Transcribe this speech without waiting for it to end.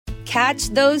Catch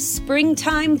those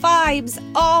springtime vibes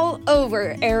all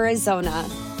over Arizona.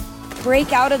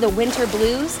 Break out of the winter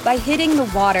blues by hitting the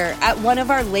water at one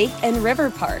of our lake and river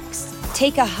parks.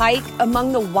 Take a hike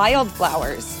among the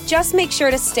wildflowers. Just make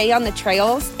sure to stay on the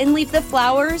trails and leave the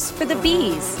flowers for the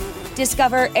bees.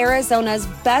 Discover Arizona's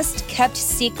best kept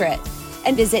secret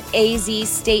and visit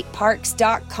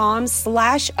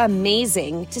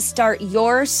azstateparks.com/amazing to start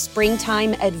your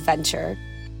springtime adventure.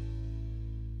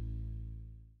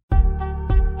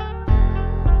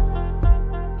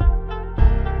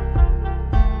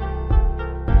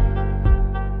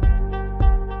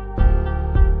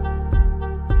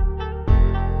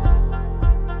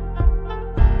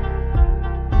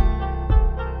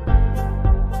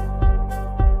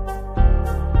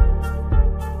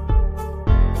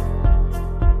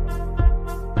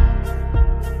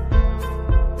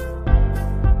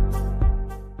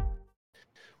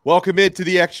 Welcome into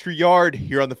the Extra Yard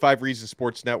here on the 5 Reasons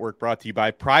Sports Network, brought to you by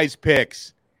Prize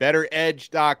Picks,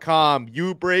 BetterEdge.com,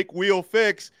 You Break, Wheel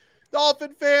Fix.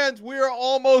 Dolphin fans, we are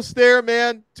almost there,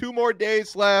 man. 2 more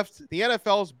days left. The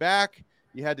NFL's back.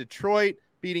 You had Detroit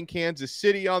beating Kansas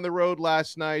City on the road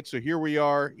last night, so here we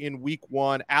are in Week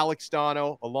 1. Alex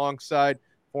Donno alongside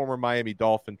former Miami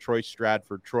Dolphin Troy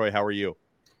Stratford. Troy, how are you?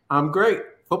 I'm great.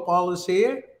 Football is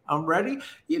here. I'm ready. A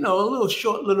little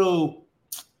short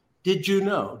Did you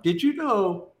know,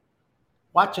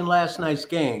 watching last night's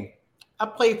game, I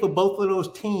played for both of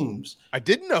those teams. I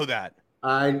didn't know that.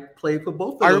 I played for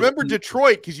both of those I remember teams.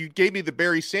 Detroit because you gave me the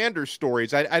Barry Sanders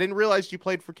stories. I didn't realize you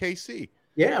played for KC.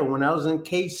 Yeah, when I was in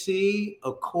KC,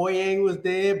 Okoye was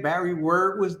there, Barry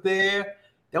Word was there.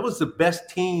 That was the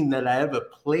best team that I ever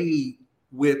played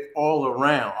with all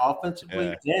around,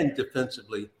 offensively and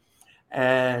defensively.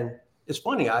 And it's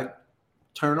funny, I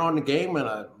turn on the game and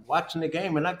I'm watching the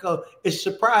game and I go, it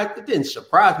didn't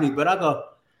surprise me, but I go,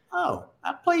 oh,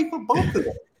 I played for both of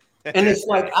them. And it's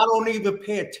like, I don't even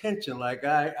pay attention. Like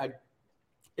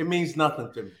it means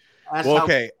nothing to me.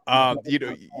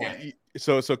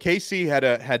 So KC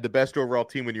had the best overall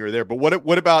team when you were there, but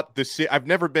what about the city? I've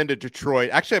never been to Detroit.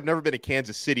 Actually, I've never been to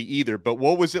Kansas City either, but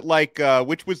what was it like?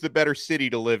 Which was the better city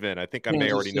to live in? I think I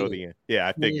may already know the answer. Yeah,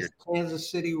 I figured. Kansas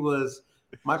City was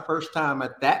my first time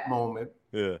at that moment.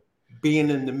 Yeah. Being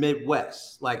in the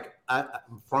Midwest. Like I'm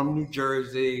from New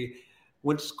Jersey,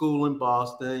 went to school in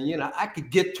Boston. I could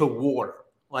get to water.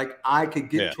 Like I could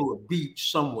get to a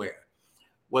beach somewhere.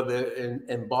 Whether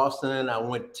in Boston, I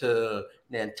went to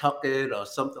Nantucket or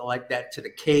something like that, to the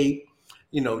Cape.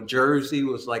 Jersey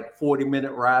was like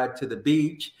 40-minute ride to the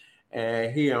beach.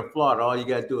 And here in Florida, all you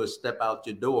got to do is step out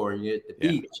your door and you're at the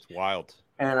beach. It's wild.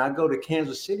 And I go to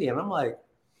Kansas City and I'm like,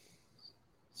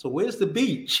 so where's the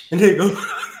beach? And they go,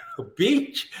 a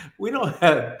beach? We don't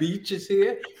have beaches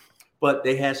here. But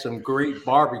they had some great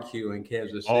barbecue in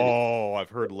Kansas City. Oh, I've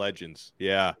heard legends.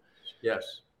 Yeah.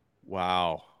 Yes.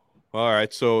 Wow. All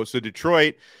right. So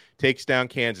Detroit takes down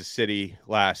Kansas City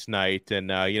last night.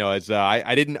 And, I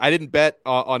didn't bet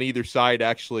on either side,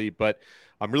 actually, but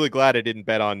I'm really glad I didn't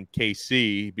bet on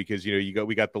KC because,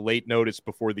 we got the late notice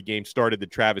before the game started that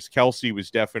Travis Kelce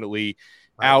was definitely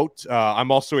out.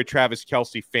 I'm also a Travis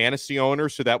Kelce fantasy owner,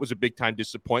 so that was a big-time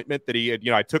disappointment that he had,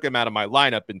 I took him out of my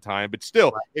lineup in time, but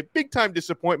still a big-time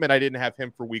disappointment I didn't have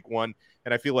him for Week 1,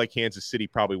 and I feel like Kansas City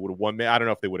probably would have won. I don't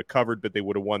know if they would have covered, but they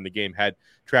would have won the game had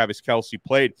Travis Kelce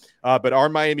played. But our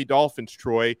Miami Dolphins,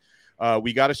 Troy,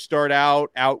 we got to start out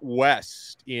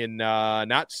west in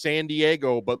not San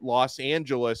Diego, but Los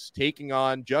Angeles, taking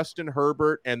on Justin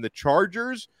Herbert and the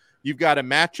Chargers. You've got a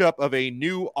matchup of a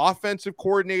new offensive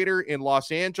coordinator in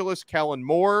Los Angeles, Kellen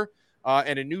Moore,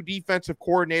 and a new defensive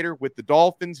coordinator with the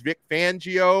Dolphins, Vic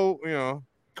Fangio.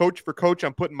 Coach for coach,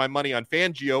 I'm putting my money on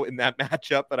Fangio in that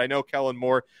matchup, but I know Kellen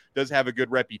Moore does have a good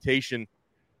reputation.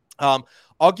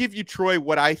 I'll give you, Troy,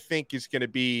 what I think is going to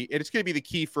be, and it's going to be the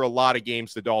key for a lot of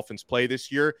games the Dolphins play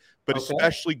this year, but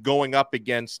especially going up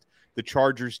against the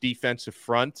Chargers defensive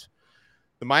front.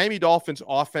 The Miami Dolphins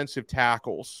offensive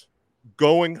tackles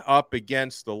going up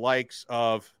against the likes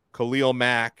of Khalil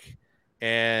Mack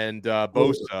and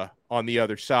Bosa on the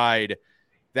other side.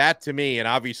 That to me, and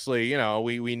obviously,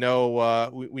 we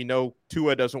know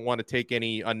Tua doesn't want to take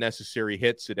any unnecessary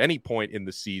hits at any point in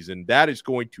the season. That is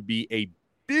going to be a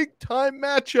big-time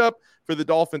matchup for the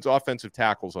Dolphins' offensive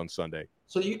tackles on Sunday.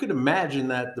 So you could imagine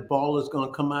that the ball is going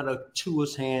to come out of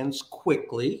Tua's hands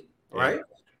quickly, right? Yeah.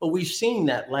 But we've seen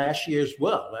that last year as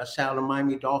well. That's how the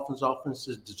Miami Dolphins offense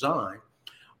is designed.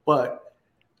 But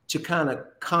to kind of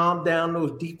calm down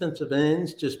those defensive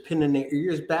ends, just pinning their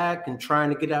ears back and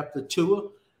trying to get after Tua,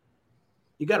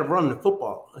 you got to run the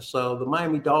football. So the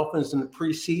Miami Dolphins in the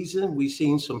preseason, we've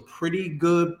seen some pretty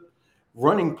good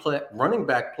running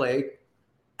back play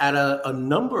at a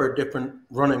number of different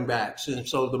running backs. And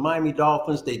so the Miami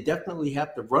Dolphins, they definitely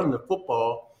have to run the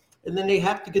football, and then they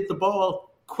have to get the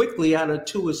ball quickly out of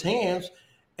Tua's hands,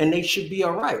 and they should be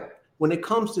all right. When it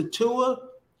comes to Tua,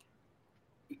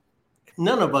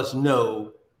 none of us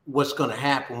know what's going to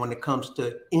happen when it comes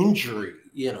to injury,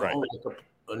 right. Like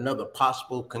another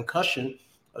possible concussion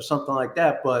or something like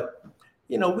that. But,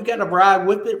 we got to ride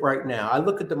with it right now. I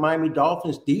look at the Miami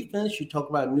Dolphins defense. You talk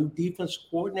about new defense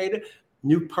coordinator,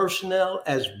 new personnel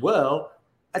as well.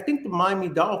 I think the Miami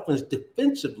Dolphins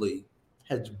defensively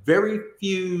has very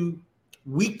few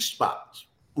weak spots.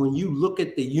 When you look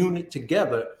at the unit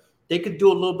together, they could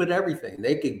do a little bit of everything.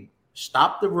 They could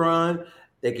stop the run.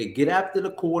 They could get after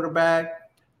the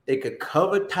quarterback. They could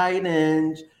cover tight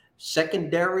ends.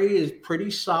 Secondary is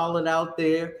pretty solid out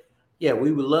there. Yeah,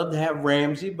 we would love to have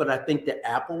Ramsey, but I think that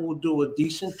Apple will do a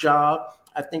decent job.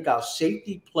 I think our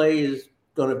safety play is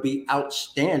going to be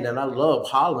outstanding. I love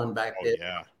Holland back there.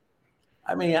 Yeah.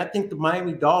 I mean, I think the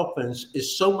Miami Dolphins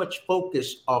is so much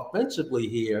focused offensively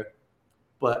here,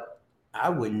 but I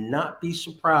would not be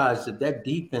surprised if that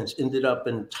defense ended up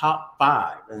in top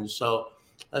 5. And so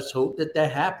let's hope that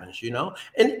happens,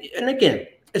 And again,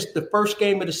 it's the first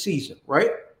game of the season,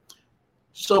 right?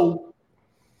 So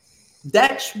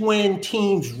that's when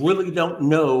teams really don't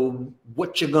know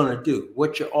what you're going to do,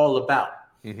 what you're all about.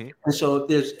 Mm-hmm. And so if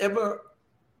there's ever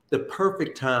the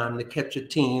perfect time to catch a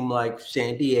team like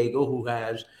San Diego,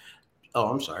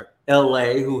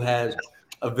 LA, who has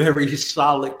a very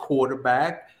solid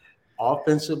quarterback.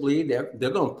 Offensively, they're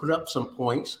going to put up some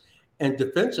points, and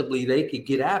defensively, they could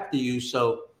get after you.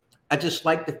 So I just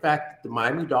like the fact that the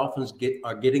Miami Dolphins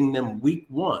are getting them week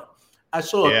 1. I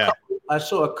saw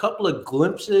a couple of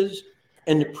glimpses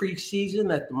in the preseason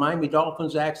that the Miami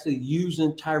Dolphins actually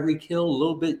using Tyreek Hill a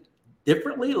little bit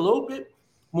differently, a little bit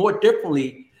more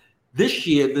differently this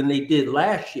year than they did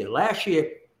last year. Last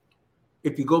year,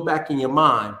 if you go back in your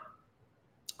mind,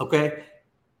 okay,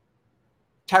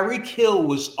 Tyreek Hill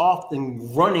was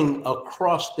often running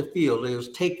across the field. He was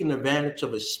taking advantage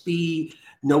of his speed.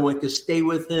 No one could stay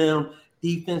with him.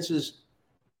 Defenses,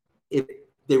 if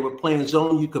they were playing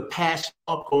zone, you could pass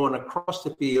up going across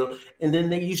the field. And then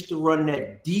they used to run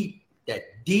that deep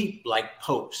like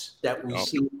post that we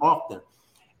see often.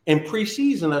 In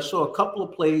preseason, I saw a couple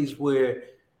of plays where,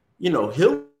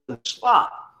 Hill in the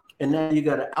slot, and now you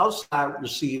got an outside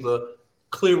receiver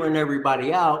clearing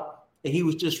everybody out, and he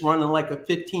was just running like a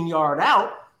 15-yard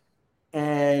out,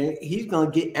 and he's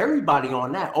going to get everybody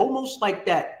on that, almost like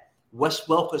that Wes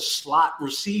Welker slot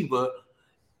receiver.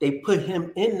 They put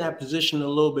him in that position a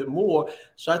little bit more.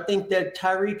 So I think that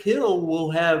Tyreek Hill will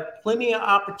have plenty of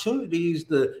opportunities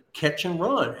to catch and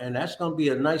run, and that's going to be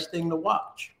a nice thing to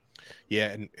watch.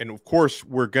 Yeah, and of course,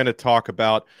 we're going to talk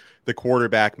about the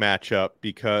quarterback matchup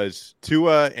because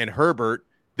Tua and Herbert,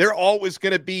 they're always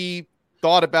going to be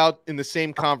thought about in the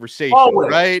same conversation,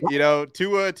 right?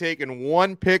 Tua taking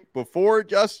 1 pick before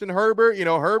Justin Herbert.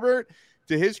 Herbert,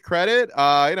 to his credit,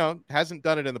 hasn't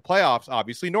done it in the playoffs,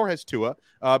 obviously, nor has Tua.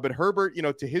 But Herbert,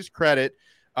 to his credit,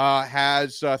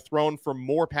 has thrown for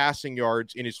more passing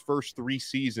yards in his first 3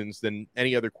 seasons than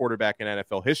any other quarterback in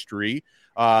NFL history.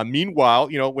 Meanwhile,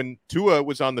 when Tua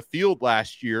was on the field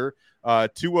last year,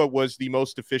 Tua was the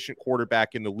most efficient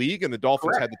quarterback in the league, and the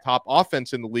Dolphins had the top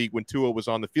offense in the league when Tua was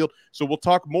on the field. So we'll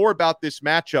talk more about this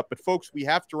matchup. But, folks, we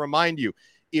have to remind you,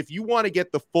 if you want to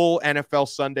get the full NFL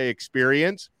Sunday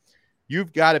experience,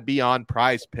 you've got to be on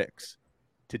Prize Picks.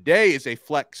 Today is a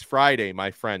Flex Friday, my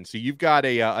friend. So you've got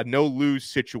a no-lose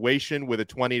situation with a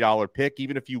 $20 pick.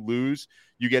 Even if you lose,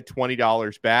 you get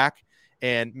 $20 back.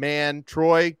 And, man,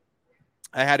 Troy,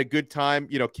 I had a good time,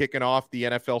 kicking off the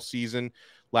NFL season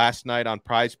last night on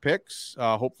Prize Picks.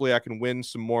 Hopefully I can win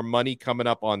some more money coming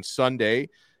up on Sunday.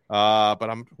 But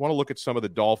I want to look at some of the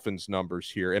Dolphins numbers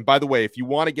here. And by the way, if you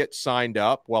want to get signed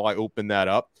up while I open that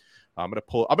up, I'm going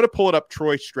to pull it up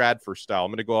Troy Stradford style.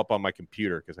 I'm going to go up on my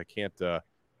computer because I can't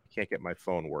get my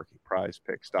phone working.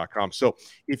 prizepicks.com. So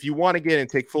if you want to get and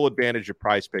take full advantage of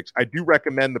Prize Picks, I do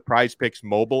recommend the Prize Picks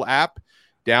mobile app.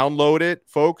 Download it,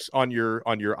 folks, on your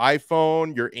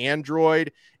iPhone, your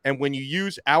Android. And when you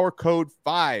use our code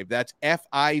 5, that's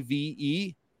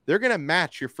FIVE, they're going to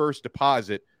match your first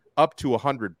deposit up to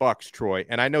 $100, Troy.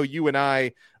 And I know you and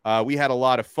I, we had a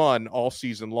lot of fun all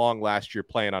season long last year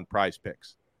playing on Prize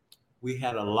Picks. We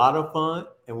had a lot of fun,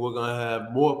 and we're going to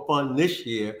have more fun this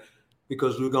year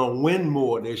because we're going to win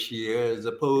more this year as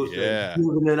opposed to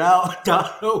moving it out.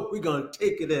 We're going to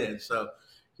take it in. So,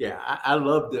 yeah, I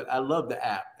love the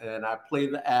app, and I play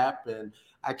the app, and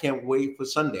I can't wait for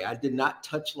Sunday. I did not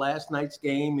touch last night's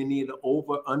game, any of the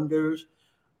over-unders.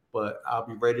 but I'll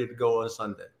be ready to go on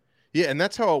Sunday. Yeah, and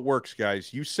that's how it works,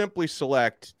 guys. You simply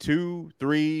select 2,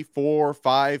 3, 4,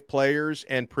 5 players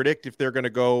and predict if they're going to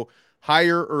go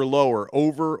higher or lower,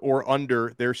 over or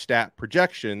under their stat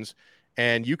projections,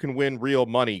 and you can win real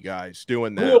money, guys,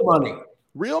 doing that.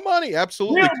 Real money,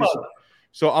 absolutely.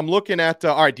 So I'm looking at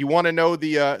all right. Do you want to know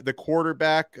the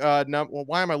quarterback number? Well,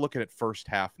 why am I looking at first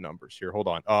half numbers here? Hold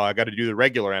on. I got to do the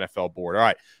regular NFL board. All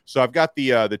right. So I've got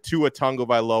the Tua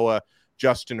Tagovailoa,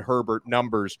 Justin Herbert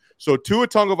numbers. So Tua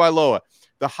Tagovailoa,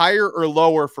 the higher or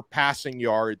lower for passing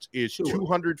yards is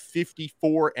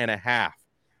 254 and a half.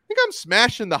 I think I'm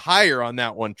smashing the higher on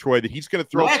that one, Troy, that he's going to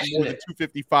throw more than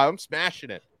 255. I'm smashing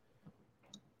it.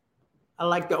 I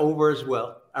like the over as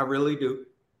well. I really do.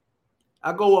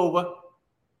 I'll go over.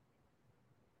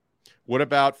 What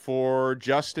about for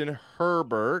Justin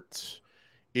Herbert?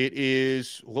 It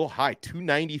is a little high,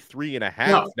 293 and a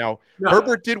half. No.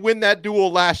 Herbert did win that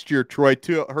duel last year, Troy,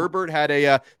 too. Herbert had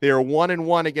they were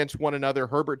 1-1 against one another.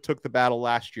 Herbert took the battle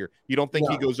last year. You don't think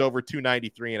he goes over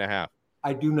 293 and a half?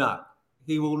 I do not.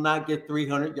 He will not get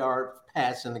 300 yards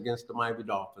passing against the Miami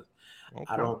Dolphins. Okay.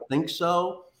 I don't think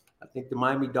so. I think the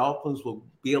Miami Dolphins will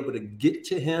be able to get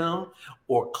to him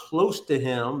or close to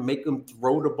him, make him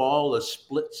throw the ball a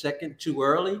split second too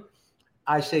early.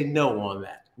 I say no on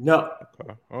that. No.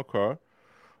 Okay. All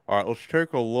right, let's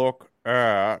take a look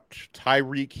at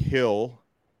Tyreek Hill,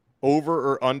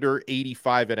 over or under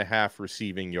 85 and a half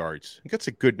receiving yards. I think that's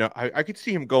a good number. I could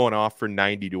see him going off for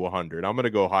 90 to 100. I'm going to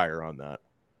go higher on that.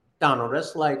 Donno,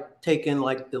 that's like taking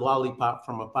like the lollipop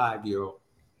from a 5-year-old.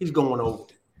 He's going over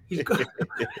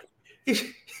it.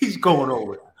 He's going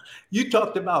over it. You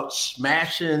talked about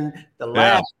smashing the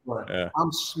last one. Yeah.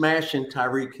 I'm smashing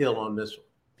Tyreek Hill on this one.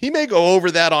 He may go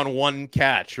over that on one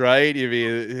catch, right? If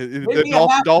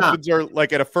the Dolphins are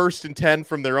like at a 1st and 10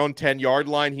 from their own 10-yard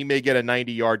line, he may get a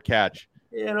 90-yard catch.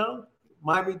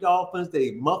 Miami Dolphins,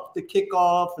 they muff the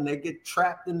kickoff and they get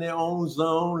trapped in their own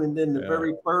zone. And then the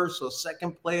very first or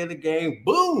second play of the game,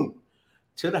 boom,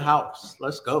 to the house.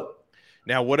 Let's go.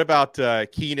 Now, what about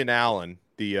Keenan Allen?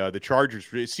 The Chargers.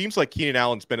 It seems like Keenan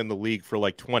Allen's been in the league for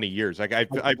like 20 years. Like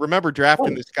I remember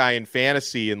drafting this guy in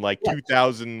fantasy in like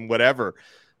 2000 whatever.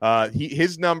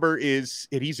 His number is,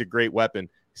 and he's a great weapon,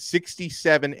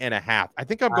 67 and a half. I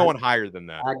think I'm going higher than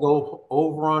that. I go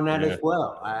over on that as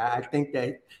well. I think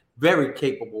that very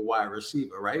capable wide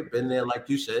receiver, right? Been there, like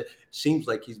you said, seems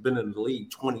like he's been in the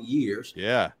league 20 years.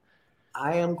 Yeah.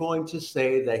 I am going to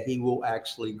say that he will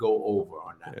actually go over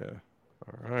on that. Yeah.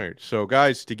 All right. So,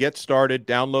 guys, to get started,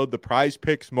 download the Prize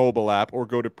Picks mobile app or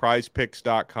go to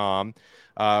prizepicks.com.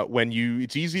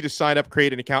 It's easy to sign up,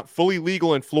 create an account, fully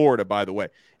legal in Florida, by the way.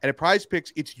 And at Prize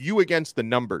Picks, it's you against the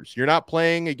numbers. You're not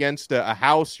playing against a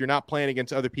house. You're not playing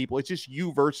against other people. It's just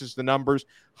you versus the numbers,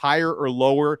 higher or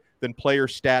lower than player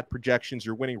stat projections.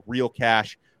 You're winning real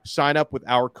cash. Sign up with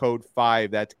our code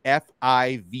 5. That's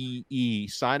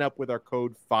FIVE. Sign up with our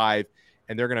code 5.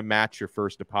 And they're going to match your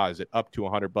first deposit up to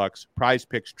 $100. Prize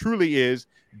Picks truly is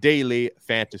daily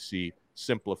fantasy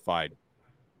simplified.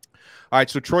 All right,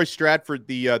 so Troy Stratford,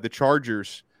 the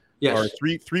Chargers are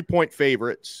 3-point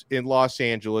favorites in Los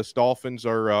Angeles. Dolphins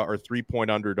are 3-point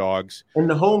underdogs, and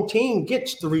the home team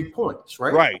gets 3 points,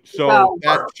 right? Right. So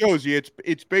that shows you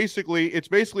it's basically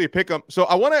a pick-em. So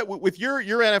I want to, with your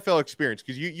NFL experience,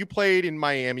 because you played in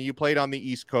Miami, you played on the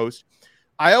East Coast.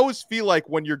 I always feel like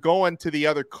when you're going to the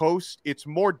other coast, it's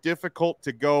more difficult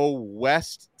to go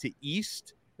west to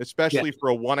east, especially for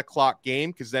a 1:00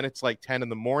 game, because then it's like 10 in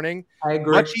the morning. I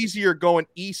agree. Much easier going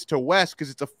east to west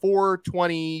because it's a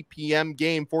 4:20 p.m.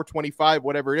 game, 4:25,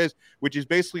 whatever it is, which is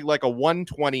basically like a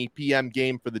 1:20 p.m.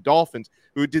 game for the Dolphins.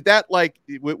 Did that,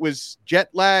 was jet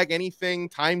lag, anything,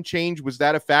 time change, was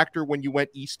that a factor when you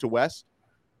went east to west?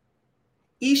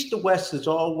 East to west is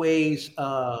always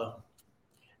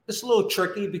it's a little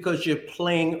tricky because you're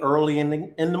playing early in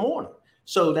the morning.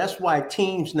 So that's why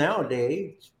teams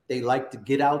nowadays, they like to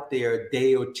get out there a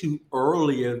day or two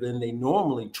earlier than they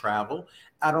normally travel.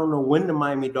 I don't know when the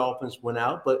Miami Dolphins went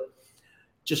out, but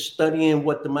just studying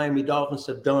what the Miami Dolphins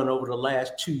have done over the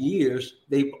last 2 years,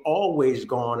 they've always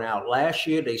gone out. Last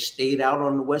year, they stayed out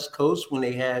on the West Coast when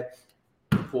they had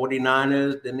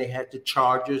 49ers, then they had the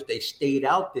Chargers. They stayed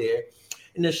out there.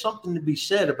 And there's something to be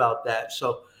said about that.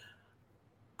 So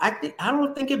I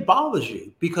don't think it bothers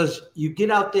you because you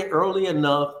get out there early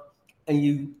enough and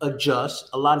you adjust.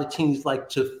 A lot of teams like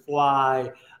to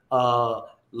fly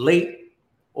late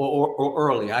or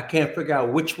early. I can't figure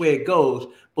out which way it goes,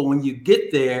 but when you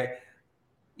get there,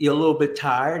 you're a little bit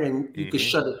tired and you can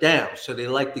shut it down. So they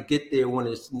like to get there when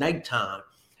it's nighttime.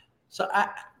 So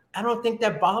I don't think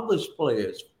that bothers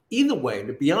players either way,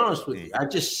 to be honest with you. I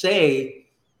just say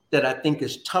that I think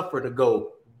is tougher to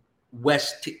go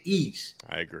west to east.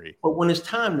 I agree. But when it's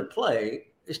time to play,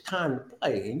 it's time to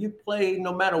play. And you play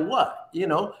no matter what.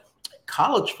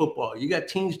 College football, you got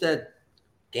games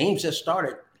that start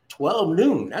at 12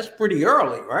 noon. That's pretty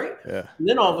early, right? Yeah. And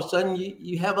then all of a sudden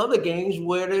you have other games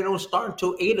where they don't start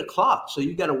until 8 o'clock. So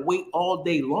you got to wait all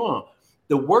day long.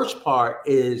 The worst part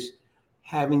is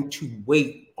having to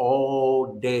wait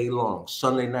all day long.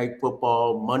 Sunday night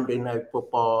football, Monday night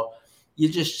football.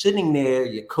 You're just sitting there.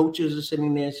 Your coaches are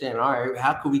sitting there saying, all right,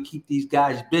 how can we keep these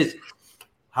guys busy?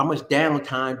 How much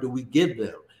downtime do we give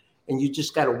them? And you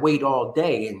just got to wait all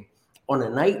day. And on a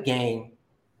night game,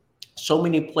 so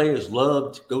many players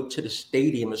love to go to the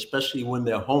stadium, especially when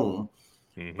they're home.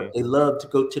 Mm-hmm. But they love to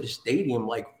go to the stadium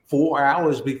like 4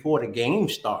 hours before the game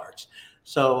starts.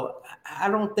 So I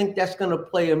don't think that's going to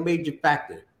play a major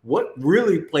factor. What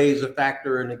really plays a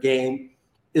factor in the game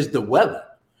is the weather.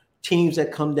 Teams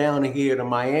that come down here to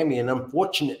Miami, and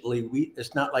unfortunately,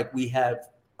 it's not like we have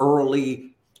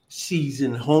early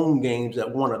season home games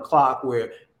at 1 o'clock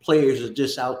where players are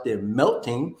just out there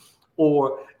melting,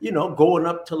 or going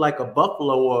up to like a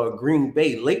Buffalo or a Green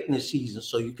Bay late in the season.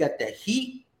 So you got that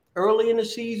heat early in the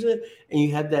season, and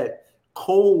you have that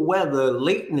cold weather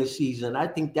late in the season. I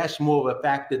think that's more of a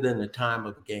factor than the time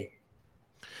of the game.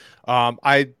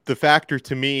 The factor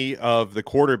to me of the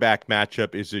quarterback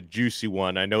matchup is a juicy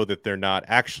one. I know that they're not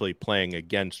actually playing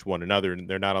against one another and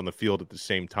they're not on the field at the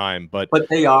same time, but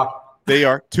they are. They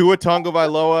are. Tua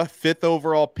Tagovailoa, 5th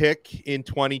overall pick in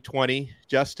 2020.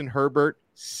 Justin Herbert,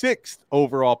 6th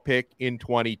overall pick in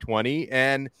 2020.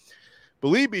 And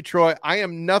believe me, Troy, I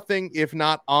am nothing if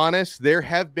not honest. There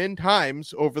have been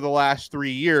times over the last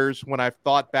 3 years when I've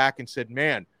thought back and said,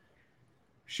 man,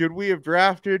 should we have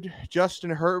drafted Justin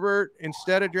Herbert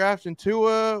instead of drafting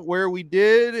Tua where we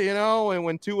did, and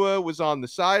when Tua was on the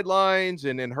sidelines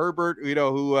and Herbert,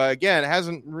 who, again,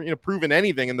 hasn't proven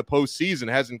anything in the postseason,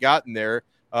 hasn't gotten there.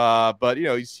 But,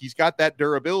 he's got that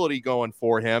durability going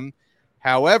for him.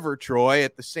 However, Troy,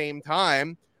 at the same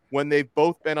time, when they've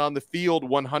both been on the field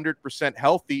 100%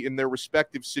 healthy in their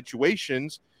respective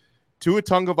situations, Tua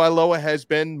Tagovailoa has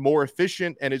been more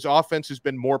efficient and his offense has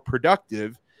been more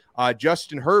productive.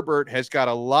 Justin Herbert has got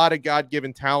a lot of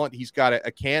God-given talent. He's got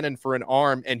a cannon for an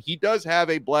arm, and he does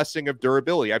have a blessing of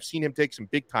durability. I've seen him take some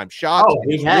big-time shots. Oh,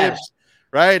 he has.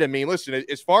 Right? I mean, listen,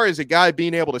 as far as a guy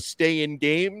being able to stay in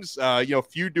games,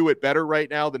 few do it better right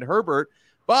now than Herbert.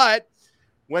 But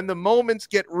when the moments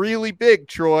get really big,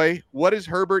 Troy, what does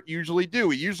Herbert usually do?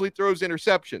 He usually throws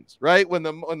interceptions, right? When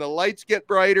the lights get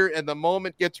brighter and the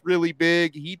moment gets really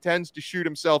big, he tends to shoot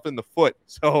himself in the foot.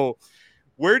 So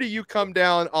where do you come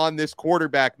down on this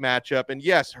quarterback matchup? And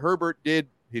yes, Herbert did.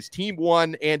 His team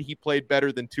won, and he played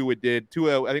better than Tua did.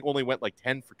 Tua, I think, only went like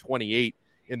 10 for 28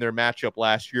 in their matchup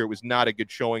last year. It was not a good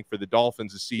showing for the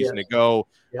Dolphins a season ago.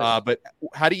 Yes. But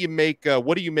what do you make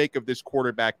of this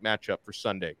quarterback matchup for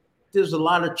Sunday? There's a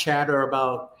lot of chatter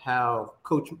about how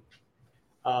Coach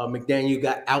McDaniel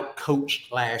got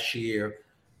out-coached last year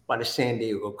by the San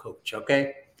Diego coach,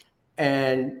 okay?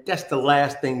 And that's the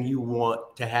last thing you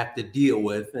want to have to deal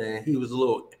with. And he was a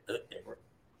little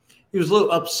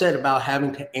upset about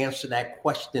having to answer that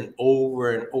question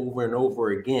over and over and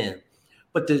over again.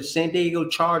 But the San Diego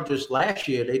Chargers last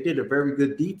year, they did a very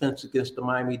good defense against the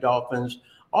Miami Dolphins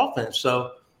offense.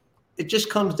 So it just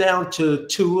comes down to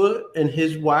Tua and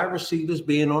his wide receivers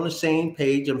being on the same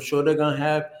page. I'm sure they're going to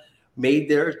have made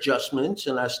their adjustments.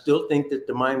 And I still think that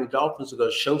the Miami Dolphins are going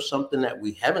to show something that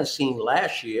we haven't seen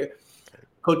last year.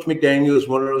 Coach McDaniel is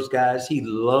one of those guys. He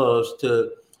loves to,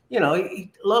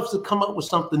 he loves to come up with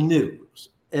something new.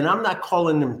 And I'm not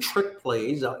calling them trick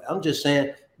plays. I'm just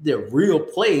saying they're real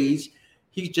plays.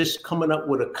 He's just coming up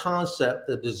with a concept,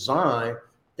 a design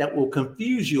that will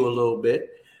confuse you a little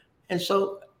bit. And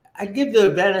so I give the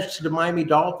advantage to the Miami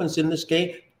Dolphins in this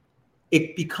game.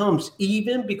 It becomes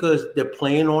even because they're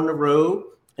playing on the road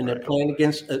and they're playing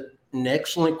against an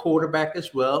excellent quarterback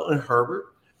as well, and Herbert.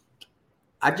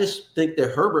 I just think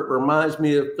that Herbert reminds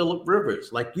me of Phillip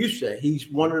Rivers. Like you said, he's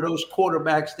one of those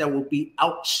quarterbacks that will be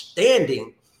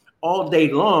outstanding all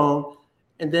day long.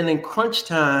 And then in crunch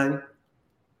time,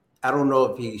 I don't know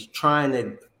if he's trying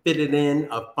to fit it in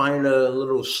or find a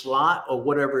little slot or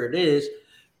whatever it is,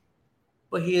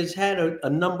 but he has had a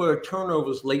number of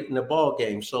turnovers late in the ball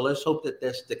game. So let's hope that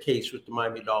that's the case with the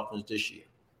Miami Dolphins this year.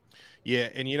 Yeah,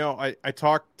 and I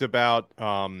talked about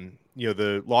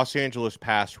the Los Angeles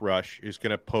pass rush is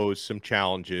going to pose some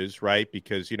challenges, right?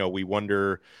 Because we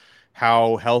wonder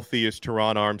how healthy is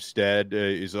Teron Armstead?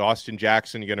 Is Austin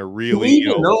Jackson going to really? Do we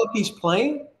even know if he's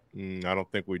playing? I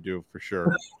don't think we do for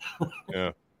sure.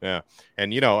 Yeah. Yeah.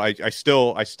 And, I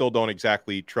still don't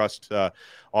exactly trust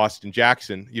Austin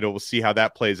Jackson. We'll see how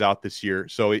that plays out this year.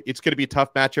 So it's going to be a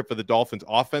tough matchup for the Dolphins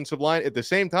offensive line. At the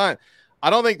same time, I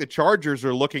don't think the Chargers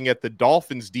are looking at the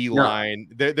Dolphins D line.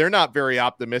 No. They're not very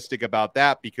optimistic about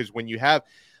that, because when you have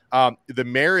the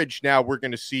marriage now we're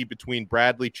going to see between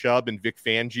Bradley Chubb and Vic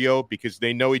Fangio, because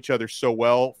they know each other so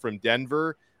well from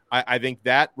Denver, I think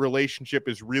that relationship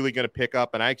is really going to pick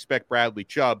up, and I expect Bradley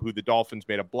Chubb, who the Dolphins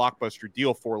made a blockbuster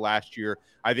deal for last year,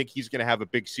 I think he's going to have a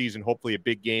big season, hopefully a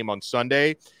big game on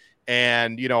Sunday.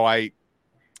 And,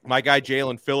 my guy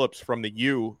Jalen Phillips from the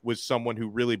U was someone who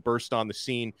really burst on the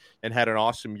scene and had an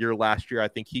awesome year last year. I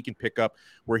think he can pick up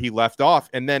where he left off.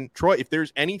 And then, Troy, if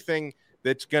there's anything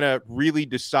that's going to really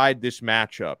decide this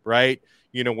matchup, right?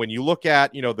 When you look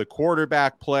at, the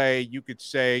quarterback play, you could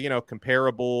say,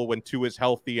 comparable when Tua's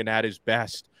healthy and at his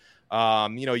best.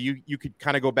 You could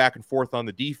kind of go back and forth on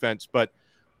the defense, but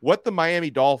what the Miami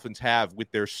Dolphins have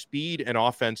with their speed and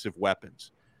offensive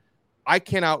weapons, I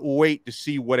cannot wait to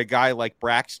see what a guy like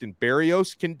Braxton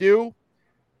Berrios can do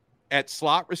at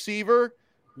slot receiver,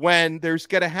 when there's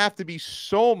going to have to be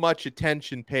so much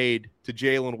attention paid to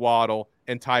Jalen Waddle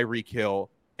and Tyreek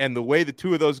Hill. And the way the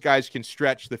two of those guys can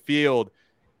stretch the field,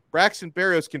 Braxton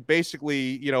Berrios can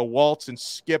basically, waltz and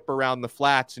skip around the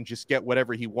flats and just get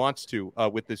whatever he wants to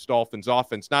with this Dolphins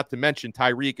offense. Not to mention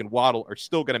Tyreek and Waddle are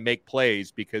still going to make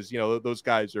plays, because, those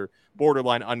guys are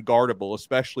borderline unguardable,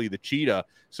 especially the cheetah.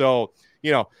 So,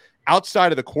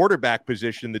 outside of the quarterback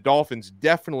position, the Dolphins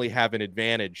definitely have an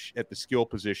advantage at the skill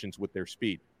positions with their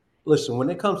speed. Listen, when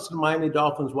it comes to the Miami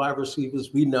Dolphins wide receivers,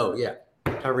 we know,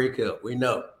 Tyreek Hill, we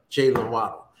know Jalen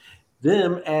Waddle.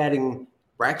 Them adding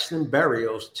Braxton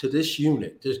Berrios to this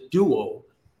unit, this duo,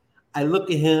 I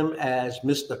look at him as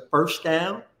Mr. First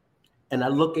Down, and I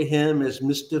look at him as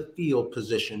Mr. Field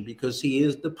Position, because he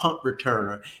is the punt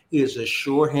returner. He is a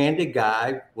sure-handed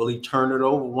guy. Will he turn it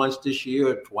over once this year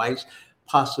or twice?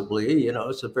 Possibly.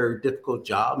 It's a very difficult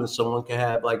job, and someone can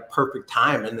have perfect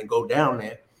timing and go down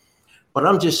there. But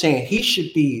I'm just saying he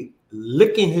should be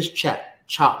licking his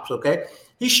chops, okay?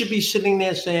 He should be sitting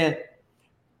there saying,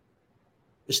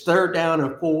 it's 3rd down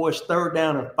and 4, it's 3rd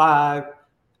down and 5.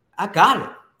 I got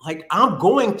it. I'm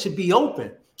going to be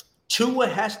open. Tua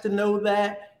has to know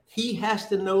that. He has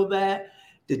to know that.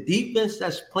 The defense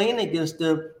that's playing against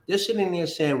them, they're sitting there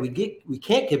saying, we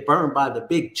can't get burned by the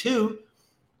big two.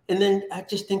 And then I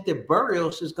just think that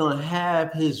Berrios is going to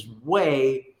have his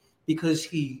way, because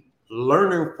he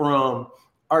learning from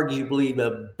arguably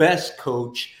the best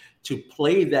coach to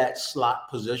play that slot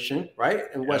position, right?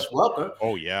 And Wes Welker.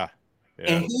 Oh, yeah.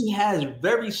 And he has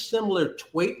very similar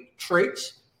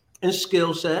traits and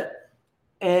skill set,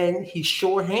 and he's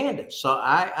short-handed. So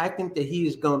I think that he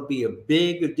is going to be a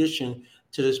big addition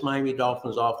to this Miami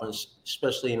Dolphins offense,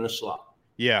 especially in the slot.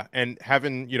 Yeah, and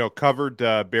having, covered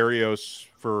Berrios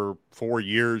for 4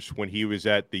 years when he was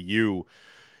at the U,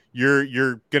 you're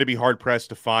going to be hard pressed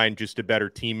to find just a better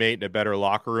teammate and a better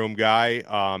locker room guy.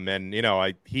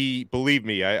 Believe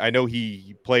me, I know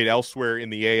he played elsewhere in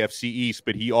the AFC East,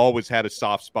 but he always had a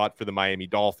soft spot for the Miami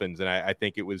Dolphins. And I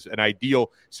think it was an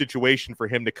ideal situation for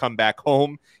him to come back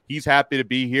home. He's happy to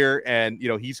be here, and,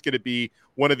 he's going to be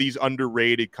one of these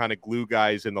underrated kind of glue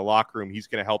guys in the locker room. He's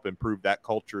going to help improve that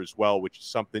culture as well, which is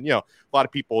something, a lot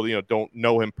of people, don't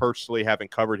know him personally,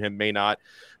 haven't covered him, may not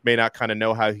kind of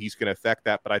know how he's going to affect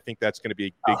that. But I think that's going to be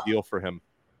a big deal for him.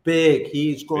 Big.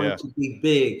 He's going to be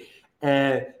big.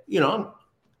 And,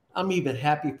 I'm even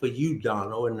happy for you,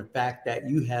 Donno, and the fact that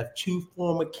you have 2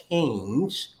 former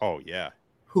Canes. Oh, yeah.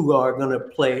 Who are going to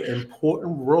play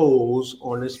important roles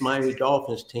on this Miami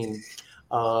Dolphins team.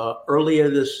 Earlier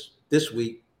this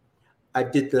week, I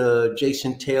did the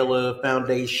Jason Taylor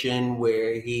Foundation,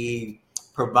 where he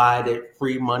provided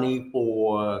free money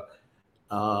for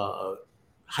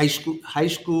high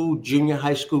school, junior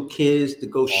high school kids to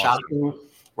go shopping,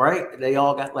 right? They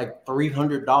all got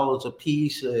 $300 a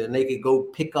piece, and they could go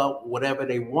pick up whatever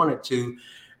they wanted to.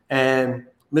 And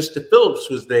Mr. Phillips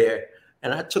was there,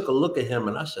 and I took a look at him,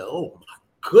 and I said, oh,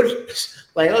 my goodness.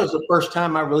 That was the first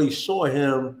time I really saw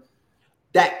him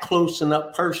that close and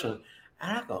up person.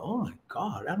 And I go, oh, my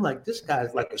God. I'm like, this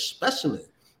guy's like a specimen.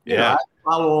 I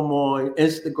follow him on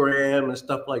Instagram and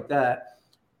stuff like that.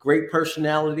 Great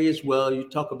personality as well. You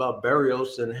talk about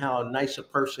Berrios and how nice a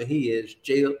person he is.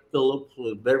 Jay Phillips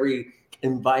was very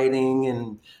inviting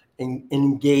and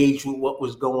engaged with what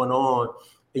was going on.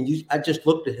 And I just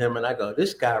looked at him and I go,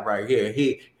 this guy right here,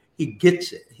 he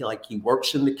gets it. He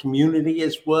works in the community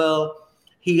as well.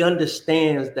 He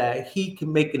understands that he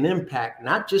can make an impact,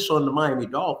 not just on the Miami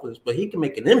Dolphins, but he can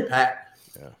make an impact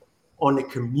on the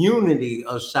community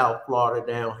of South Florida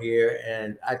down here,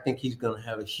 and I think he's going to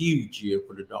have a huge year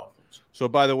for the Dolphins. So,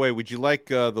 by the way, would you like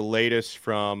the latest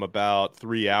from about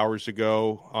 3 hours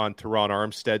ago on Teron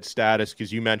Armstead's status?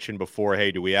 Because you mentioned before,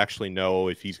 hey, do we actually know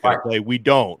if he's going to play? We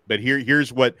don't. But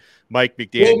here's what Mike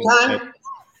McDaniel said.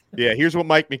 Yeah, here's what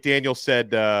Mike McDaniel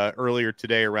said earlier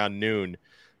today around noon.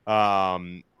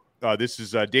 This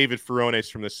is David Ferrones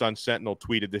from the Sun Sentinel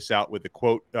tweeted this out with the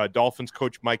quote, Dolphins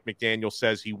coach Mike McDaniel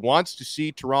says he wants to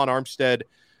see Teron Armstead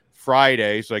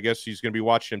Friday, so I guess he's going to be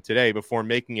watching him today, before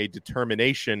making a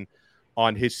determination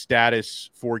on his status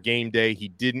for game day. He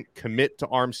didn't commit to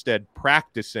Armstead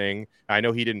practicing. I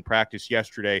know he didn't practice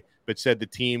yesterday, but said the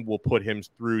team will put him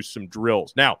through some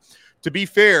drills. Now, to be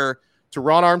fair,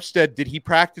 Teron Armstead, did he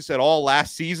practice at all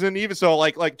last season? Even so,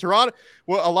 like Teron,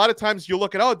 well, a lot of times you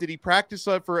look at, did he practice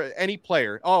for any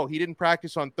player? Oh, he didn't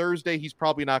practice on Thursday. He's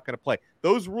probably not going to play.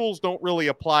 Those rules don't really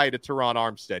apply to Teron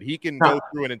Armstead. He can go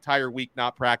through an entire week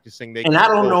not practicing. And I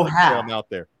don't know how. Him out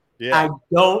there. Yeah. I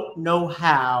don't know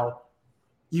how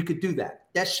you could do that.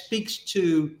 That speaks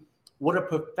to what a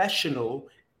professional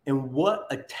and what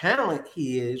a talent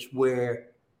he is, where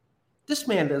this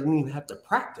man doesn't even have to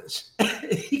practice.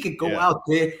 He could go out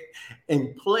there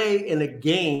and play in a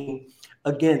game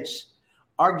against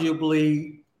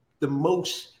arguably the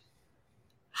most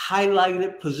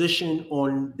highlighted position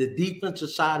on the defensive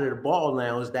side of the ball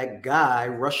now, is that guy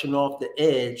rushing off the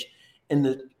edge. And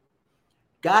the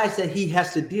guys that he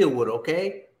has to deal with,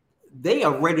 okay, they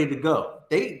are ready to go.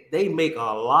 They make a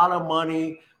lot of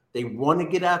money. They want to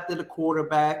get after the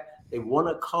quarterback. They want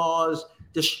to cause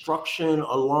destruction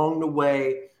along the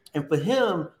way. And for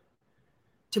him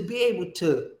to be able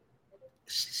to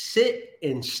sit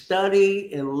and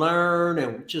study and learn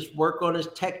and just work on his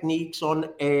techniques on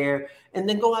the air and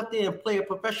then go out there and play a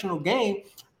professional game,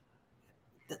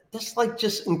 that's like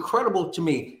just incredible to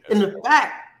me. And the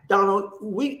fact, Donald,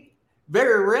 we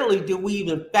very rarely do we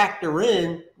even factor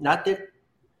in, not that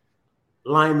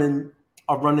linemen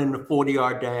are running the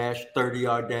 40-yard dash,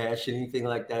 30-yard dash, anything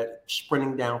like that,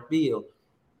 sprinting downfield.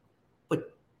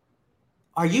 But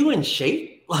are you in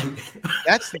shape? Like,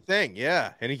 that's the thing,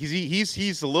 yeah. And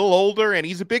he's a little older and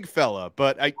he's a big fella,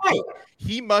 but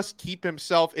he must keep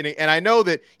himself in it. And I know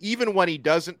that even when he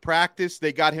doesn't practice,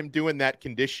 they got him doing that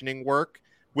conditioning work,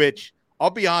 which I'll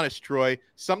be honest, Troy,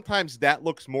 sometimes that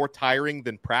looks more tiring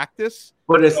than practice.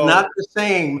 But it's not the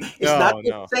same. It's not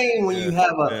the same when you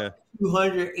have a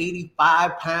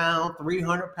 285-pound,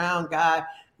 300-pound guy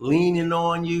leaning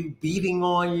on you, beating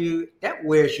on you. That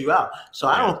wears you out. So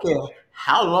I don't care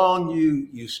how long you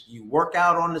work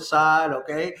out on the side,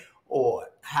 okay, or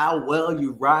how well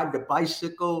you ride the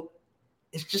bicycle.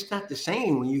 It's just not the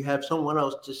same when you have someone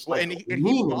else just like and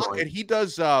he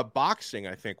does boxing,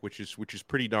 I think, which is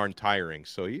pretty darn tiring.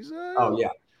 So he's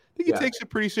I think he takes it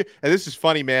pretty serious. And this is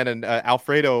funny, man. And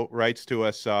Alfredo writes to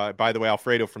us. By the way,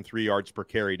 Alfredo from 3 Yards Per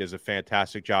Carry does a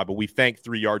fantastic job. But we thank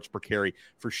 3 Yards Per Carry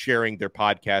for sharing their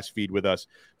podcast feed with us.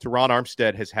 Teron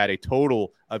Armstead has had a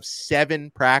total of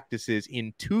 7 practices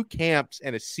in 2 camps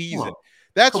and a season.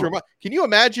 That's can you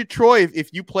imagine, Troy,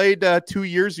 if you played 2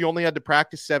 years, you only had to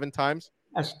practice 7 times?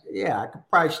 I could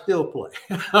probably still play.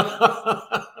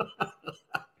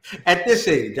 At this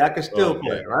age, I could still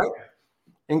play, right?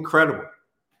 Incredible.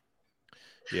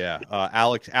 Yeah.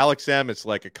 Alex M is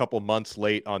like a couple months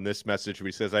late on this message where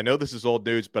he says, I know this is old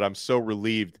news, but I'm so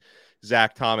relieved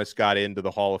Zach Thomas got into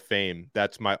the Hall of Fame.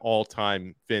 That's my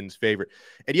all-time Finns favorite.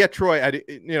 And yeah, Troy,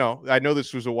 I know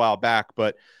this was a while back,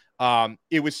 but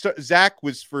it was Zach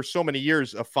was for so many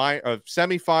years a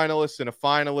semifinalist and a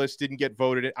finalist, didn't get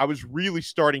voted in. I was really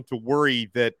starting to worry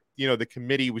that, the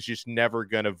committee was just never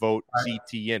going to vote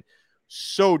ZT in.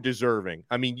 So deserving.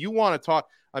 I mean, you want to talk,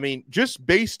 just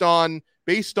based on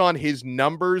his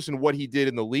numbers and what he did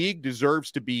in the league,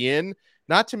 deserves to be in,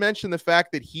 not to mention the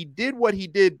fact that he did what he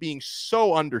did being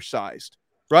so undersized,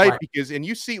 right? Because, and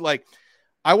you see, like,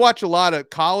 I watch a lot of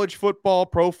college football,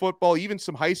 pro football, even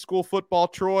some high school football,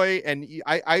 Troy, and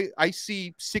I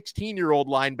see 16-year-old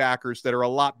linebackers that are a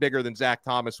lot bigger than Zach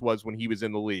Thomas was when he was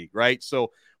in the league, right?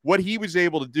 So what he was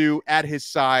able to do at his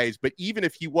size, but even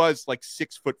if he was like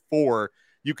 6'4",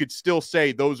 you could still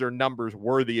say those are numbers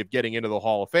worthy of getting into the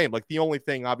Hall of Fame. Like, the only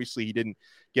thing, obviously, he didn't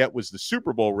get was the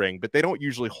Super Bowl ring, but they don't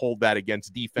usually hold that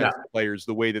against defensive players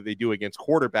the way that they do against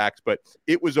quarterbacks. But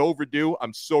it was overdue.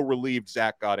 I'm so relieved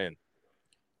Zach got in.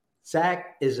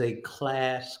 Zach is a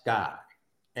class guy,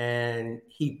 and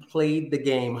he played the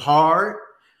game hard.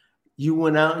 You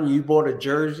went out and you bought a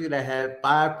jersey that had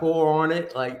 5-4 on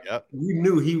it. Like, you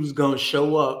knew he was going to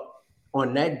show up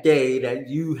on that day that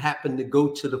you happened to go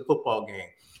to the football game.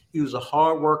 He was a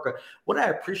hard worker. What I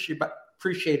appreciate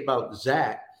appreciate about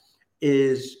Zach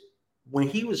is when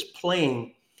he was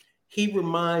playing, he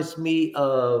reminds me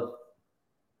of,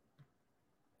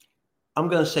 I'm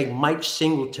going to say Mike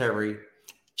Singletary,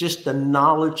 just the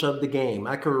knowledge of the game.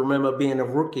 I can remember being a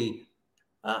rookie.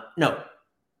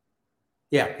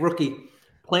 Rookie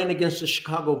playing against the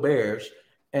Chicago Bears.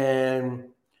 And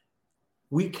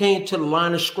we came to the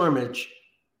line of scrimmage,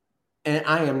 and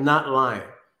I am not lying.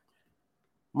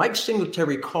 Mike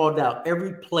Singletary called out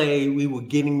every play we were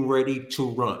getting ready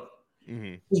to run.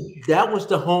 Mm-hmm. That was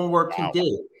the homework he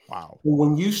did. Wow. And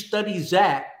when you study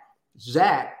Zach,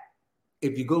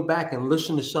 if you go back and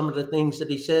listen to some of the things that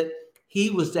he said, he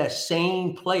was that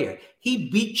same player. He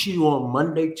beat you on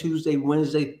Monday, Tuesday,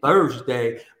 Wednesday,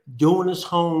 Thursday, doing his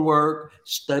homework,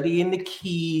 studying the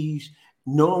keys,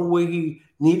 knowing where he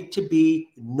needed to be,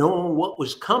 knowing what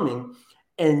was coming.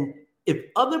 And if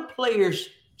other players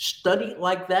studied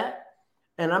like that,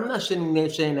 and I'm not sitting there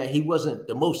saying that he wasn't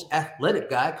the most athletic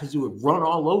guy because he would run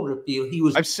all over the field. He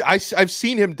was. I've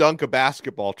seen him dunk a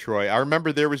basketball, Troy. I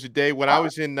remember there was a day when I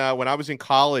was in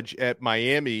college at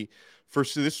Miami.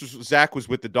 Zach was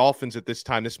with the Dolphins at this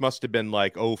time. This must have been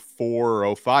like 04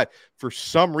 or 05. For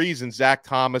some reason, Zach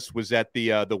Thomas was at the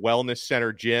Wellness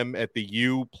Center gym at the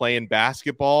U playing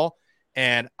basketball.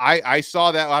 And I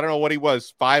saw that. I don't know what he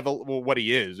was, what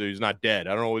he is. He's not dead.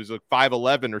 I don't know. He was like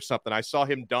 5'11" or something. I saw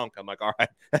him dunk. I'm like, all right,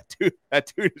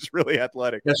 that dude is really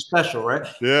athletic. That's special, right?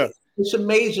 Yeah. It's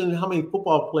amazing how many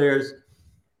football players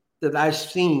that I've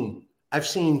seen. I've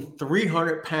seen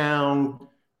 300-pound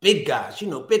big guys,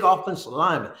 big offensive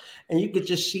linemen. And you could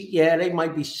just see, they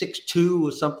might be 6'2"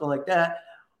 or something like that.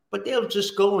 But they'll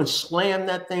just go and slam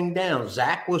that thing down.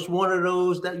 Zach was one of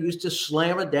those that used to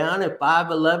slam it down at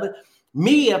 5'11".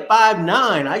 Me at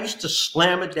 5'9", I used to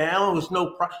slam it down. It was no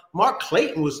problem. Mark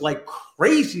Clayton was like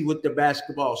crazy with the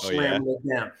basketball, slamming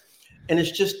it down. And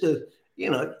it's just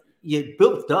you're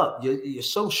built up. You're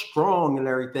so strong and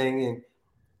everything. And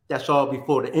that's all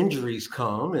before the injuries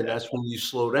come. And that's when you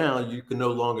slow down. You can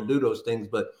no longer do those things.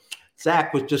 But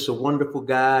Zach was just a wonderful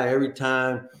guy. Every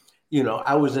time,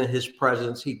 I was in his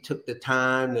presence, he took the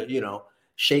time to,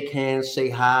 shake hands, say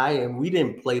hi. And we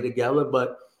didn't play together,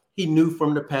 but he knew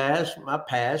from the past, my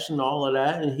past and all of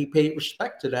that, and he paid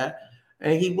respect to that.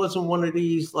 And he wasn't one of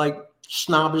these like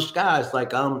snobbish guys,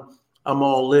 like I'm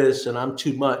all this and I'm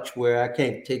too much, where I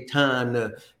can't take time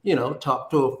to, talk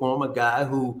to a former guy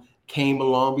who came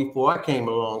along before I came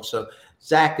along. So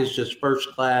Zach is just first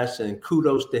class, and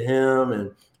kudos to him.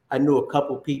 And I knew a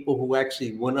couple of people who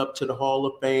actually went up to the Hall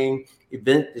of Fame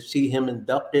event to see him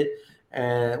inducted.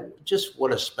 And just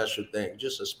what a special thing,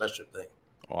 just a special thing.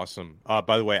 Awesome.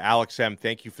 By the way, Alex M.,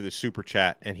 thank you for the super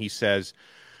chat. And he says,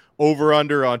 over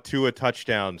under on Tua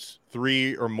touchdowns,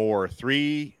 3 or more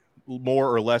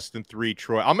or less than 3,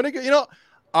 Troy. I'm going to go,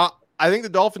 I think the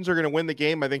Dolphins are going to win the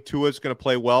game. I think Tua's going to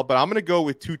play well, but I'm going to go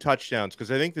with 2 touchdowns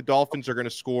because I think the Dolphins are going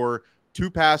to score 2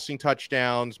 passing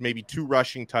touchdowns, maybe 2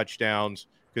 rushing touchdowns,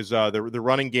 because the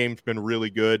running game's been really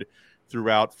good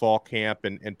throughout fall camp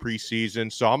and preseason.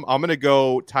 So I'm going to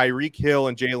go Tyreek Hill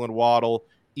and Jalen Waddle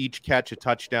each catch a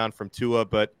touchdown from Tua.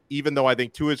 But even though I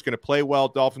think Tua is going to play well,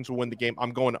 Dolphins will win the game.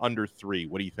 I'm going under 3.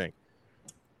 What do you think?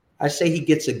 I say he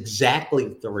gets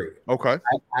exactly 3. Okay.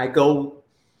 I go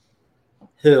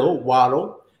Hill,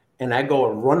 Waddle, and I go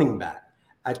a running back.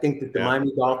 I think that the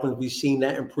Miami Dolphins, we've seen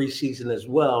that in preseason as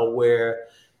well, where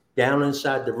down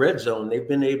inside the red zone, they've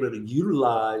been able to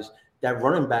utilize that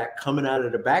running back coming out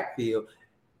of the backfield.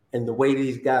 And the way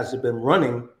these guys have been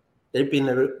running, they've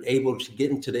been able to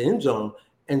get into the end zone.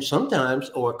 And sometimes,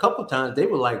 or a couple of times, they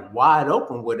were like wide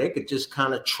open where they could just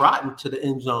kind of trot into the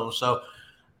end zone. So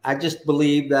I just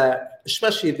believe that,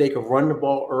 especially if they could run the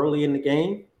ball early in the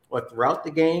game or throughout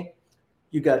the game,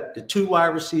 you got the 2 wide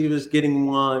receivers getting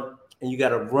one, and you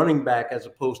got a running back as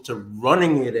opposed to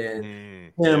running it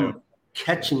in,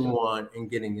 catching one and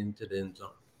getting into the end zone.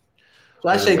 So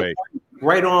I say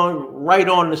right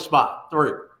on the spot,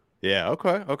 3. Yeah,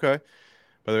 okay.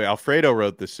 By the way, Alfredo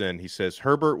wrote this in. He says,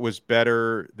 Herbert was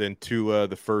better than Tua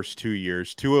the first 2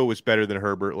 years. Tua was better than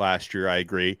Herbert last year. I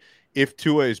agree. If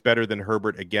Tua is better than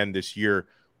Herbert again this year,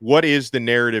 what is the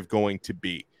narrative going to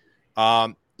be?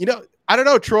 I don't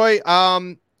know, Troy.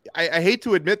 I hate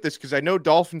to admit this because I know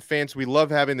Dolphin fans, we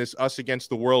love having this us against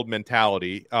the world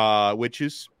mentality, which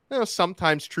is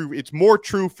sometimes true. It's more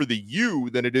true for the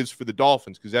U than it is for the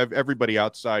Dolphins because everybody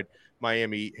outside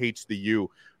Miami hates the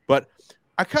U. But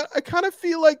I kind of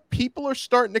feel like people are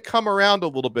starting to come around a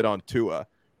little bit on Tua,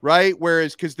 right?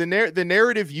 Whereas because the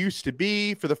narrative used to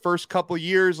be for the first couple of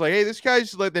years, like, hey,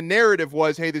 the narrative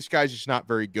was, hey, this guy's just not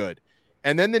very good.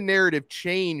 And then the narrative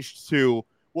changed to,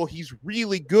 well, he's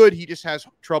really good. He just has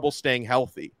trouble staying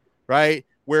healthy, right?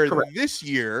 Where Correct. this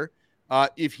year,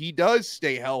 if he does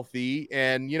stay healthy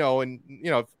and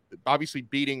obviously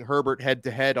beating Herbert head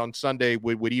to head on Sunday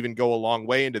would even go a long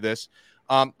way into this.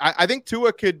 I think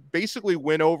Tua could basically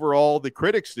win over all the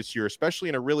critics this year, especially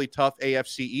in a really tough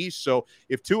AFC East. So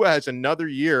if Tua has another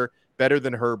year better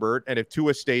than Herbert, and if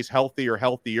Tua stays healthy or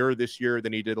healthier this year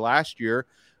than he did last year,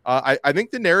 I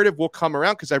think the narrative will come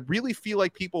around, because I really feel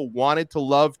like people wanted to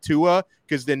love Tua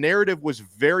because the narrative was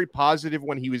very positive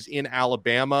when he was in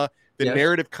Alabama. The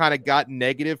narrative kind of got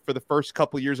negative for the first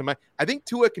couple of years of I think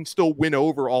Tua can still win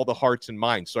over all the hearts and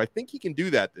minds. So I think he can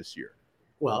do that this year.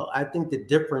 Well, I think the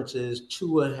difference is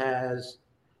Tua has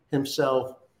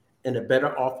himself in a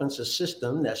better offensive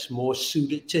system that's more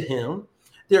suited to him.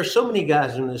 There are so many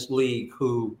guys in this league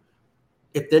who,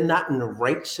 if they're not in the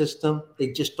right system, they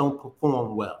just don't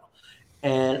perform well.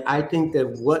 And I think that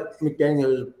what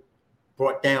McDaniel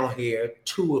brought down here,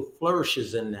 Tua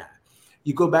flourishes in that.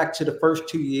 You go back to the first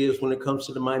 2 years when it comes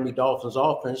to the Miami Dolphins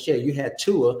offense, you had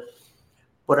Tua,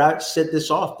 but I said this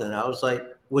often. I was like,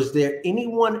 was there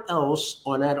anyone else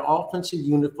on that offensive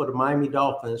unit for the Miami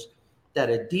Dolphins that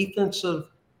a defensive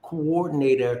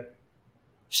coordinator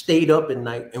stayed up at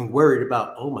night and worried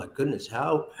about, oh my goodness,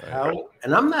 how,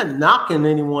 and I'm not knocking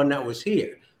anyone that was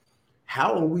here.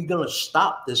 How are we going to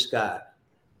stop this guy?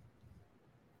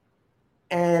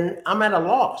 And I'm at a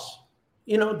loss.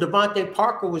 Devontae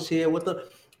Parker was here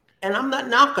and I'm not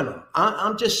knocking him.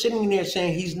 I'm just sitting there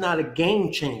saying he's not a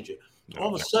game changer.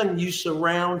 All of a sudden you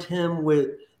surround him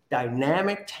with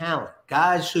dynamic talent,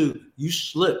 guys who you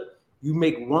slip, you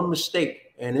make one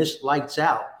mistake and it's lights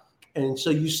out. And so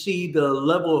you see the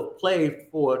level of play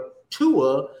for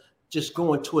Tua just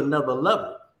going to another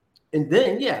level. And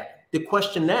then, the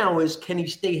question now is, can he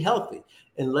stay healthy?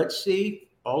 And let's see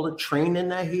all the training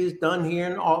that he has done here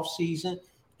in the offseason,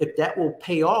 if that will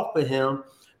pay off for him.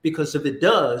 Because if it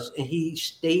does, and he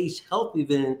stays healthy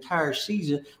the entire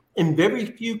season, and very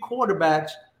few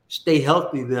quarterbacks stay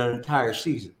healthy the entire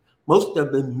season. Most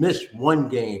of them miss one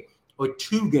game or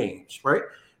 2 games, right?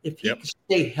 If he can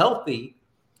stay healthy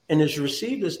and his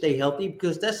receivers stay healthy,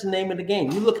 because that's the name of the game.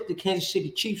 You look at the Kansas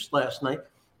City Chiefs last night,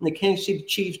 and the Kansas City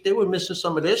Chiefs, they were missing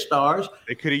some of their stars.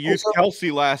 They could have used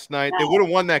Kelce last night. They would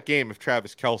have won that game if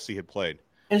Travis Kelce had played.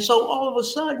 And so all of a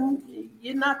sudden,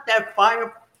 you're not that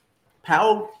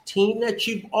firepower team that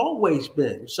you've always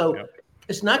been. So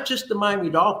it's not just the Miami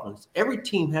Dolphins. Every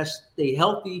team has to stay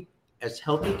healthy, as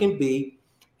healthy can be.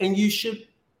 And you should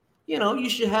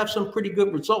have some pretty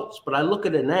good results. But I look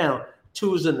at it now,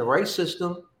 Tua's in the right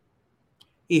system.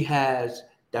 He has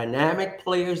dynamic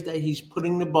players that he's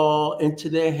putting the ball into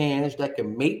their hands that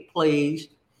can make plays.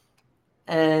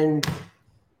 And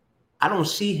I don't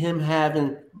see him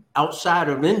having, outside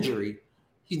of injury,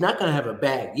 he's not going to have a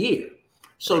bad year.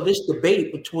 So this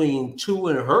debate between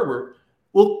Tua and Herbert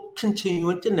will continue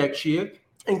into next year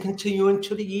and continue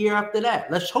into the year after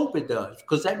that. Let's hope it does,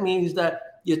 because that means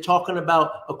that you're talking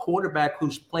about a quarterback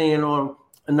who's playing on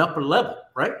an upper level,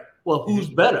 right? Well, who's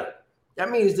better? That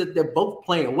means that they're both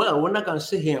playing well. We're not going to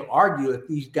sit here and argue if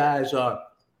these guys are,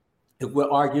 if we're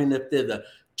arguing if they're the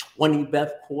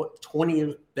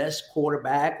 20th best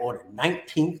quarterback or the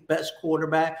 19th best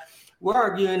quarterback. We're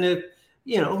arguing if,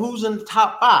 who's in the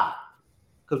top 5.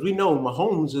 Because we know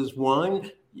Mahomes is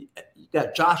one. You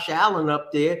got Josh Allen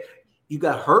up there. You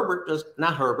got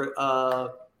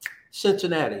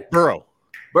Cincinnati.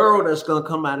 Burrow that's going to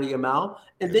come out of your mouth.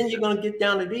 And then you're going to get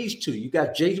down to these two. You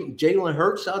got Jalen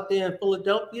Hurts out there in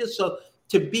Philadelphia. So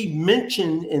to be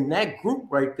mentioned in that group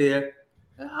right there,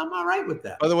 I'm all right with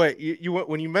that. By the way, you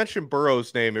when you mentioned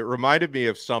Burrow's name, it reminded me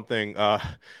of something.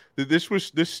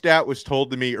 This stat was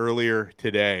told to me earlier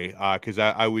today because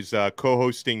I was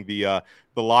co-hosting the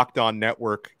Locked On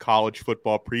Network college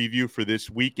football preview for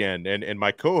this weekend, and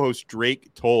my co-host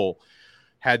Drake Toll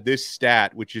had this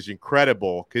stat, which is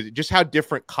incredible because just how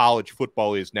different college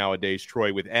football is nowadays,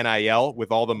 Troy, with NIL,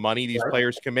 with all the money these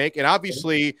players can make. And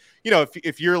obviously,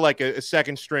 if you're like a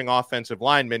second string offensive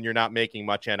lineman, you're not making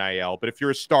much NIL. But if you're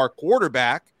a star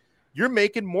quarterback, you're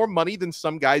making more money than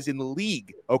some guys in the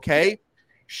league. Okay.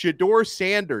 Shedeur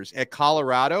Sanders at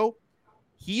Colorado,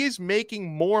 he is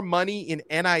making more money in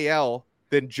NIL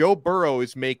than Joe Burrow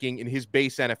is making in his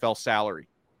base NFL salary.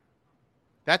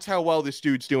 That's how well this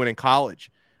dude's doing in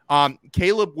college.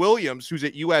 Caleb Williams, who's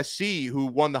at USC, who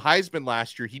won the Heisman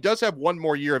last year, he does have one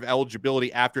more year of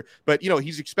eligibility after, but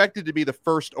he's expected to be the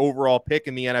first overall pick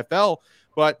in the NFL.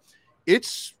 But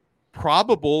it's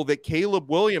probable that Caleb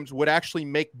Williams would actually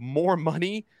make more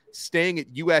money staying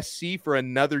at USC for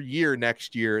another year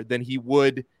next year than he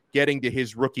would getting to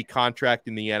his rookie contract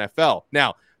in the NFL.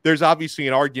 Now, there's obviously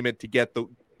an argument to get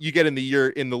you get in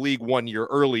the league 1 year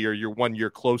earlier, you're 1 year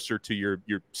closer to your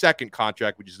second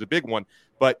contract, which is the big one.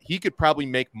 But he could probably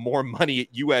make more money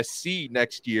at USC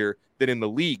next year than in the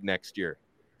league next year.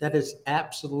 That is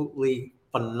absolutely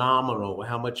phenomenal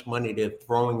how much money they're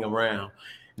throwing around.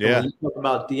 Yeah. And when you talk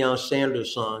about Deion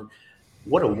Sanders' son,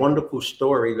 what a wonderful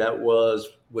story that was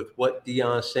with what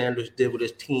Deion Sanders did with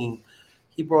his team.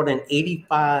 He brought in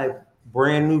 85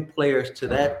 brand new players to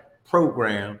that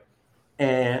program.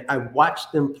 And I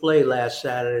watched them play last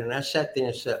Saturday, and I sat there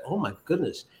and said, oh my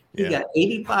goodness, he got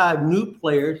 85 new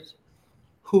players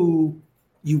who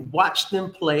you watched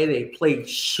them play. They played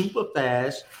super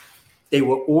fast. They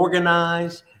were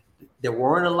organized. There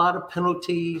weren't a lot of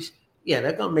penalties. Yeah,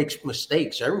 they're going to make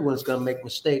mistakes. Everyone's going to make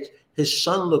mistakes. His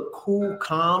son looked cool,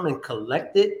 calm, and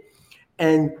collected.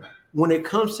 And when it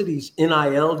comes to these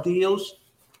NIL deals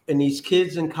and these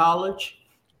kids in college,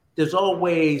 there's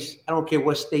always, I don't care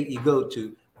what state you go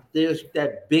to, there's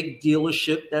that big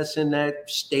dealership that's in that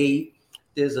state.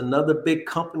 There's another big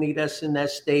company that's in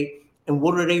that state. And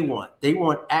what do they want? They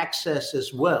want access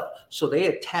as well. So they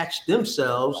attach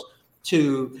themselves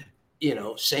to,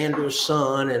 Sanders'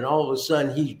 son, and all of a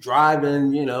sudden he's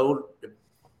driving,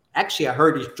 actually I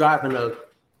heard he's driving a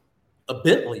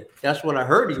Bentley. That's what I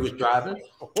heard he was driving.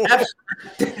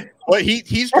 Well,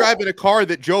 he's driving a car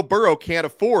that Joe Burrow can't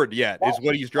afford yet, is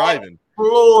what he's driving.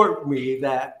 Floored me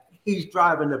that he's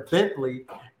driving a Bentley,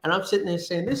 and I'm sitting there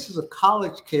saying, this is a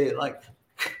college kid. Like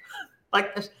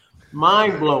that's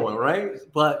mind blowing, right?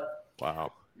 But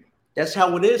wow. That's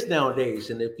how it is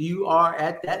nowadays. And if you are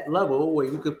at that level where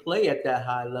you could play at that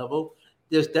high level,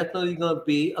 there's definitely going to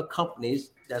be a company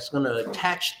that's going to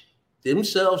attach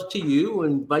themselves to you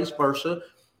and vice versa.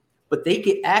 But they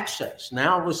get access.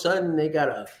 Now all of a sudden they got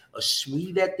a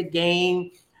suite at the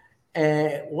game.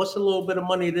 And what's a little bit of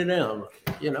money to them?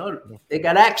 They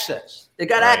got access. They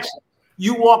got access.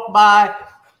 You walk by,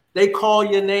 they call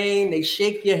your name, they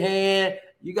shake your hand.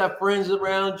 You got friends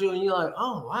around you, and you're like,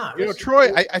 oh, wow.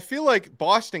 Troy, I feel like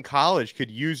Boston College could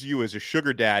use you as a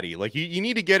sugar daddy. Like you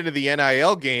need to get into the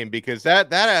NIL game, because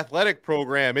that athletic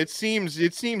program, it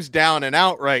seems down and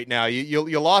out right now.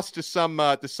 You lost to some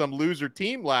loser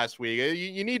team last week.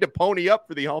 You need to pony up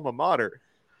for the alma mater.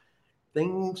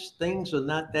 Things are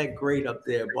not that great up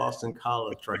there at Boston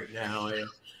College right now. And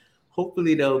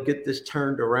hopefully they'll get this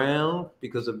turned around,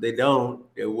 because if they don't,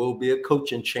 there will be a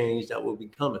coaching change that will be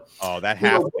coming. Oh, that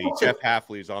Hafley, Jeff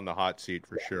Hafley's on the hot seat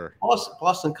for sure.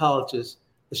 Boston College is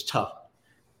tough.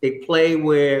 They play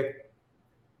where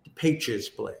the Patriots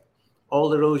play.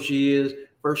 All of those years,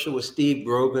 first it was Steve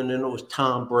Grogan, then it was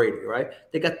Tom Brady, right?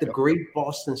 They got the great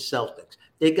Boston Celtics.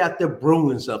 They got the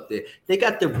Bruins up there. They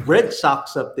got the Red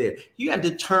Sox up there. You had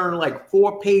to turn like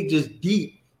 4 pages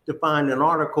deep to find an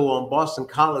article on Boston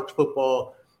College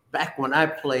football back when I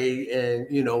played, and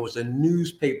it was a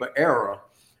newspaper era.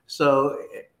 So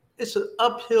it's an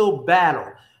uphill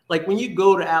battle. Like when you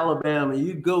go to Alabama,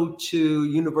 you go to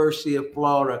University of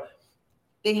Florida,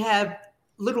 they have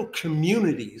little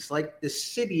communities. Like the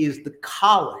city is the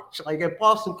college. Like at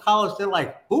Boston College, they're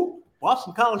like, who?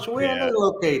 Boston College, where are they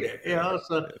located?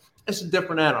 So it's a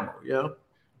different animal,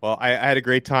 Well, I had a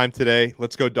great time today.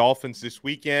 Let's go Dolphins this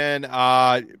weekend.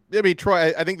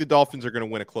 Troy, I think the Dolphins are going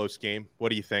to win a close game. What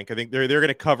do you think? I think they're going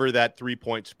to cover that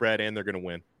 3-point spread, and they're going to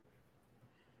win.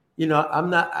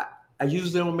 I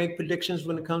usually don't make predictions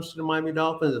when it comes to the Miami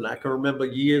Dolphins. And I can remember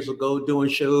years ago doing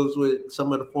shows with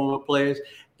some of the former players.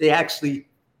 They actually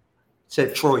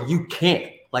said, Troy, you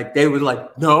can't. Like they were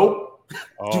like, no,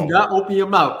 do not open your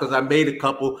mouth, because I made a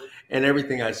couple and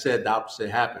everything I said, the opposite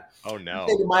happened. Oh, no. I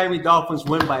think the Miami Dolphins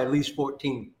win by at least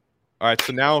 14. All right,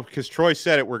 so now, because Troy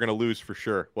said it, we're going to lose for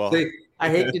sure. Well, see, I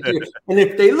hate to do it. And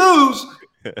if they lose,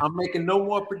 I'm making no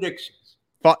more predictions.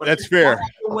 But that's fair.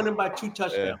 They're winning by 2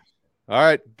 touchdowns. Yeah. All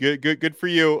right, good for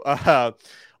you.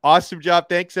 Awesome job.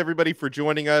 Thanks, everybody, for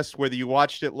joining us, whether you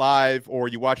watched it live or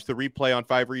you watched the replay on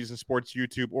 5 Reasons Sports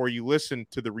YouTube, or you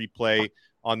listened to the replay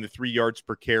on the 3 Yards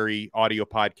Per Carry audio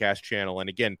podcast channel. And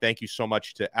again, thank you so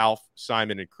much to Alf,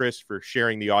 Simon, and Chris for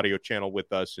sharing the audio channel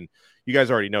with us. And you guys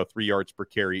already know 3 Yards Per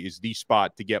Carry is the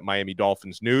spot to get Miami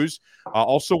Dolphins news. I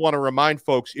also want to remind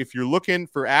folks, if you're looking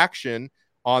for action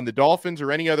on the Dolphins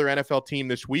or any other NFL team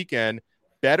this weekend,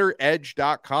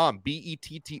 bettoredge.com,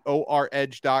 BETTOR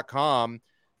edge.com,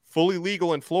 fully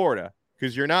legal in Florida,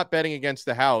 because you're not betting against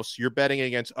the house, you're betting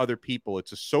against other people.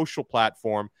 It's a social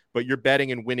platform, but you're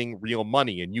betting and winning real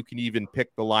money, and you can even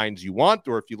pick the lines you want,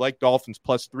 or if you like Dolphins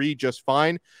 +3, just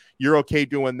fine. You're okay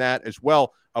doing that as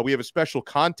well. We have a special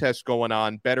contest going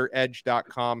on,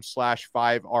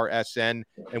 bettoredge.com/5RSN,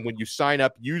 and when you sign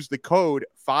up, use the code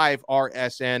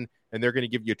 5RSN, and they're going to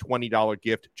give you a $20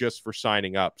 gift just for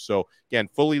signing up. So, again,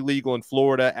 fully legal in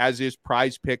Florida, as is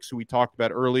Prize Picks, who we talked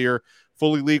about earlier.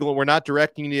 Fully legal. We're not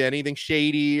directing you to anything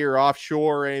shady or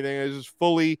offshore or anything. This is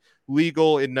fully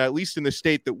legal, in at least in the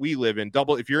state that we live in.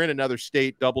 If you're in another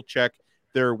state, double check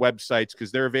their websites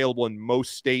because they're available in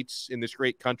most states in this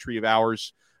great country of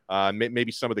ours.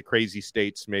 Maybe some of the crazy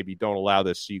states maybe don't allow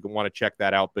this, so you can want to check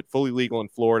that out. But fully legal in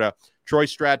Florida. Troy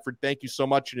Stratford, thank you so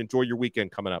much, and enjoy your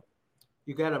weekend coming up.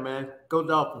 You got it, man. Go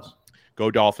Dolphins. Go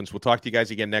Dolphins. We'll talk to you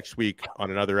guys again next week on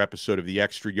another episode of The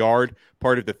Extra Yard,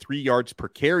 part of the 3 Yards Per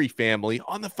Carry family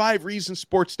on the 5 Reasons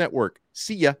Sports Network.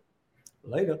 See ya.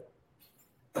 Later.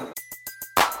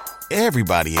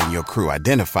 Everybody in your crew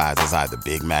identifies as either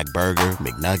Big Mac Burger,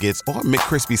 McNuggets, or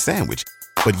McCrispy Sandwich.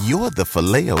 But you're the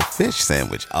Filet-O-Fish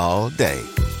Sandwich all day.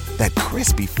 That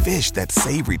crispy fish, that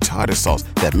savory tartar sauce,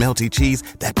 that melty cheese,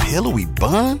 that pillowy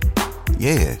bun.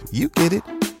 Yeah, you get it.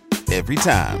 Every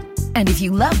time. And if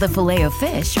you love the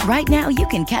Filet-O-Fish, right now you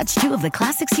can catch 2 of the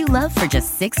classics you love for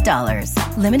just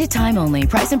 $6. Limited time only.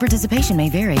 Price and participation may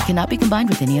vary. Cannot be combined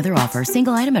with any other offer.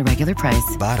 Single item at regular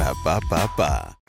price. Ba-da-ba-ba-ba.